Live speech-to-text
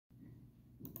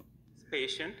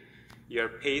patient, you're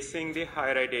pacing the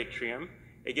hyoid atrium.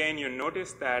 Again, you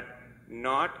notice that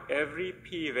not every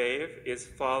P wave is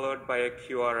followed by a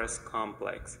QRS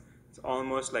complex. It's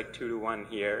almost like 2 to 1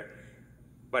 here.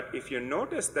 But if you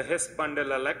notice the His bundle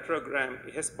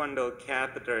electrogram, His bundle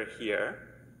catheter here,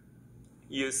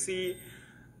 you see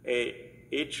a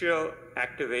atrial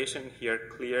activation here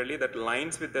clearly that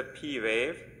lines with the P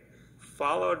wave,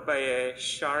 followed by a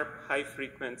sharp high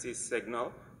frequency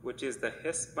signal, which is the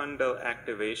His bundle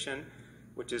activation,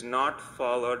 which is not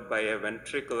followed by a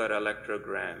ventricular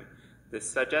electrogram. This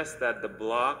suggests that the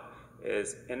block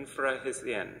is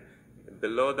infrahisian,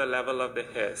 below the level of the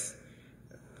His.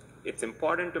 It's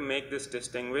important to make this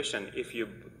distinction. If your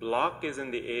block is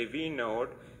in the AV node,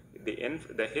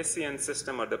 the Hisian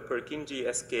system or the Purkinje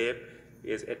escape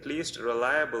is at least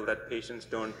reliable that patients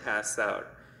don't pass out.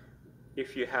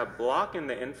 If you have block in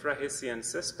the infrahisian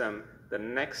system, the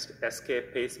next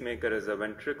escape pacemaker is a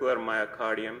ventricular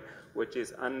myocardium, which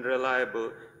is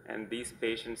unreliable, and these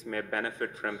patients may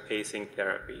benefit from pacing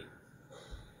therapy.